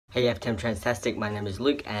Hey FTM Transtastic, my name is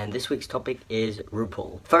Luke and this week's topic is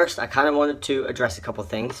Rupaul. First, I kind of wanted to address a couple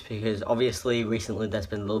things because obviously recently there's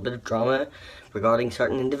been a little bit of drama regarding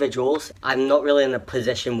certain individuals. I'm not really in a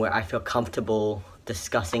position where I feel comfortable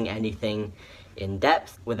discussing anything in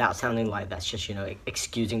depth without sounding like that's just,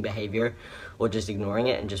 excusing behavior or just ignoring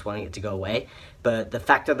it and just wanting it to go away. But the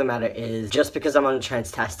fact of the matter is, just because I'm on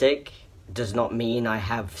Transtastic does not mean I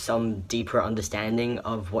have some deeper understanding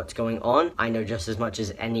of what's going on. I know just as much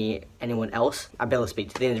as anyone else. I barely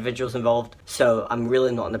speak to the individuals involved, so I'm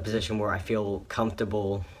really not in a position where I feel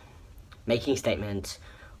comfortable making statements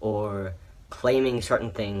or claiming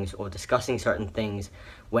certain things or discussing certain things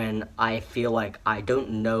when I feel like I don't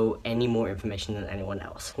know any more information than anyone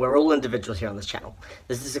else. We're all individuals here on this channel.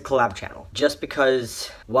 This is a collab channel. Just because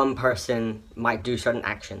one person might do certain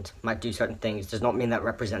actions, might do certain things, does not mean that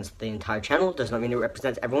represents the entire channel, does not mean it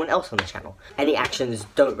represents everyone else on the channel. Any actions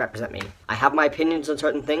don't represent me. I have my opinions on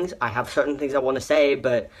certain things, I have certain things I want to say,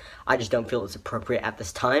 but I just don't feel it's appropriate at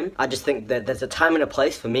this time. I just think that there's a time and a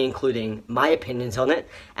place for me including my opinions on it,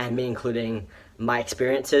 and me including my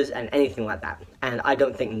experiences and anything like that. And I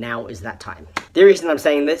don't think now is that time. The reason I'm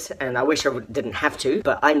saying this, and I wish I didn't have to,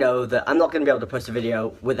 but I know that I'm not going to be able to post a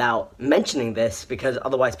video without mentioning this, because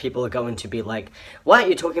otherwise people are going to be like, why aren't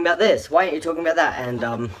you talking about this? Why aren't you talking about that? And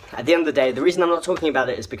at the end of the day, the reason I'm not talking about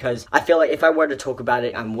it is because I feel like if I were to talk about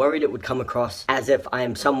it, I'm worried it would come across as if I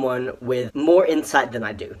am someone with more insight than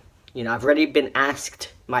I do. I've already been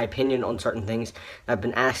asked my opinion on certain things. I've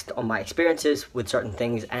been asked on my experiences with certain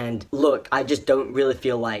things, and look, I just don't really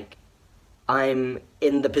feel like I'm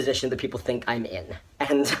in the position that people think I'm in.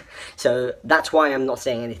 And so that's why I'm not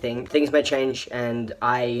saying anything. Things may change and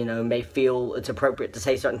I, may feel it's appropriate to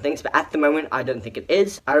say certain things, but at the moment I don't think it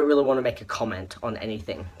is. I don't really want to make a comment on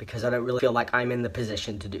anything because I don't really feel like I'm in the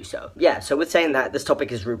position to do so. Yeah, so with saying that, this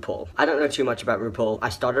topic is Rupaul. I don't know too much about Rupaul. I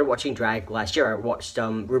started watching drag last year. I watched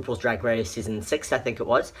Rupaul's Drag Race season 6, I think it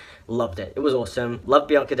was. Loved it. It was awesome. Loved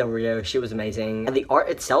Bianca Del Rio. She was amazing. And the art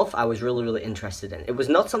itself, I was really, really interested in. It was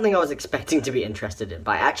not something I was expecting to be interested in,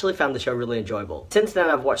 but I actually found the show really enjoyable. Since then,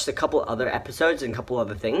 I've watched a couple other episodes and a couple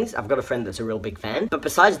other things. I've got a friend that's a real big fan, but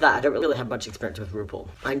besides that, I don't really have much experience with Rupaul.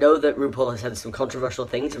 I know that Rupaul has had some controversial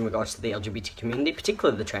things in regards to the LGBT community,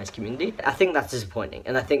 particularly the trans community. I think that's disappointing,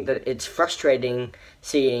 and I think that it's frustrating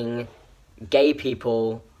seeing gay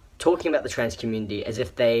people talking about the trans community as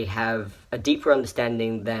if they have a deeper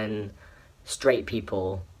understanding than straight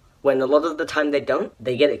people, when a lot of the time they don't.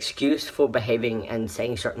 They get excused for behaving and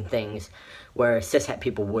saying certain things where cishet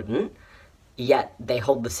people wouldn't, yet they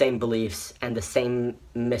hold the same beliefs and the same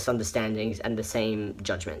misunderstandings and the same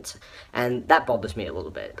judgments. And that bothers me a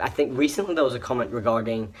little bit. I think recently there was a comment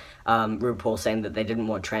regarding Rupaul saying that they didn't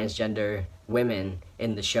want transgender women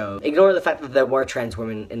in the show. Ignore the fact that there were trans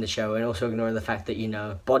women in the show, and also ignore the fact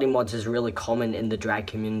that, body mods is really common in the drag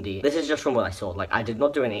community. This is just from what I saw. Like, I did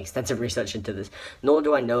not do any extensive research into this, nor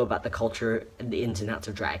do I know about the culture and the ins and outs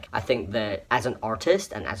of drag. I think that as an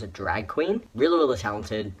artist and as a drag queen, really, really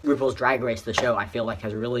talented. RuPaul's Drag Race, the show, I feel like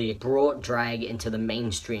has really brought drag into the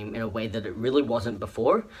mainstream in a way that it really wasn't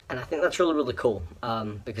before. And I think that's really, really cool,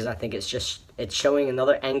 because I think it's showing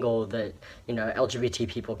another angle that, LGBT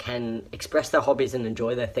people can express their hobbies and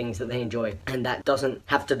enjoy their things that they enjoy, and that doesn't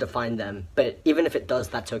have to define them. But even if it does,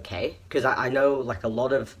 that's okay, because I know, like, a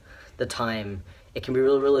lot of the time it can be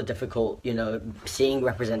really, really difficult, seeing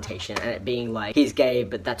representation and it being like, he's gay,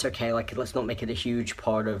 but that's okay, like, let's not make it a huge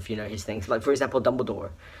part of, his things. Like, for example, Dumbledore.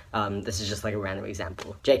 This is just like a random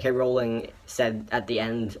example. J.K. Rowling said at the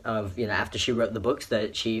end of, after she wrote the books,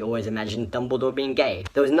 that she always imagined Dumbledore being gay.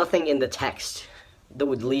 There was nothing in the text that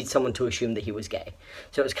would lead someone to assume that he was gay.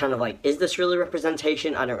 So it's kind of like, is this really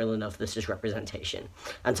representation? I don't really know if this is representation.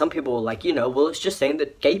 And some people were like, well, it's just saying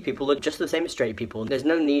that gay people are just the same as straight people. There's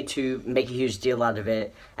no need to make a huge deal out of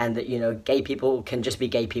it, and that, gay people can just be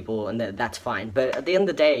gay people, and that's fine. But at the end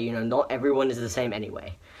of the day, not everyone is the same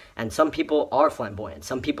anyway. And some people are flamboyant,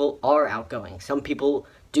 some people are outgoing, some people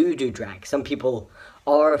do drag, some people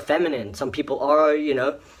are feminine, some people are,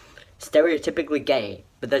 stereotypically gay.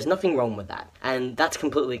 But there's nothing wrong with that, and that's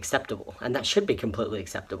completely acceptable, and that should be completely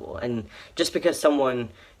acceptable. And just because someone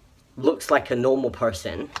looks like a normal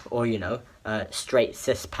person, or, a straight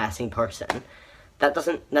cis-passing person, that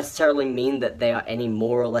doesn't necessarily mean that they are any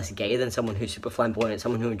more or less gay than someone who's super flamboyant,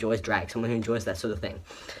 someone who enjoys drag, someone who enjoys that sort of thing.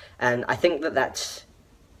 And I think that that's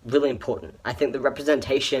really important. I think the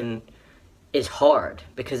representation is hard,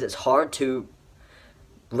 because it's hard to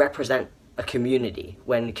represent a community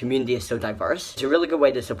when the community is so diverse. It's a really good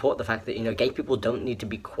way to support the fact that, gay people don't need to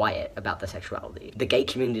be quiet about their sexuality. The gay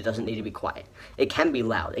community doesn't need to be quiet. It can be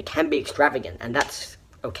loud, it can be extravagant, and that's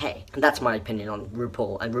okay. And that's my opinion on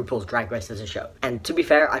RuPaul and RuPaul's Drag Race as a show. And to be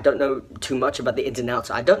fair, I don't know too much about the ins and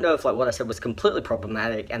outs. I don't know if like what I said was completely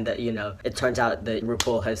problematic and that, you know, it turns out that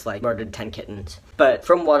RuPaul has like murdered 10 kittens. But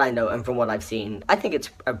from what I know and from what I've seen, I think it's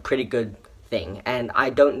a pretty good thing, and I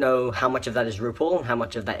don't know how much of that is RuPaul and how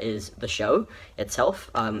much of that is the show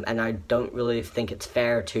itself, and I don't really think it's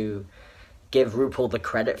fair to give RuPaul the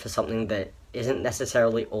credit for something that isn't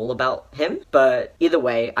necessarily all about him. But either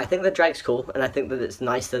way, I think that drag's cool, and I think that it's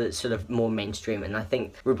nice that it's sort of more mainstream, and I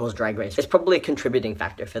think RuPaul's Drag Race is probably a contributing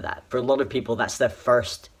factor for that. For a lot of people, that's their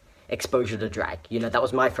first exposure to drag. You know, that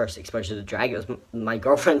was my first exposure to drag. It was my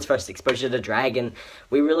girlfriend's first exposure to drag, and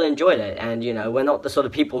we really enjoyed it. And, you know, we're not the sort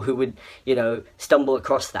of people who would, you know, stumble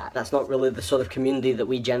across that. That's not really the sort of community that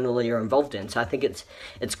we generally are involved in. So I think it's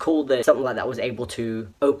cool that something like that was able to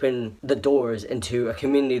open the doors into a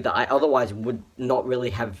community that I otherwise would not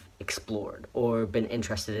really have explored or been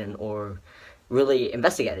interested in or really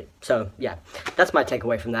investigated. So yeah, that's my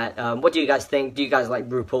takeaway from that. What do you guys think? Do you guys like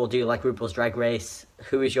RuPaul? Do you like RuPaul's Drag Race?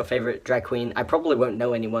 Who is your favorite drag queen? I probably won't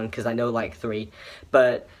know anyone because I know like 3,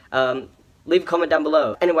 but leave a comment down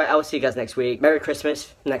below. Anyway, I will see you guys next week. Merry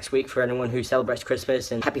Christmas next week for anyone who celebrates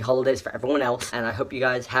Christmas, and happy holidays for everyone else, and I hope you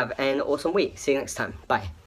guys have an awesome week. See you next time. Bye.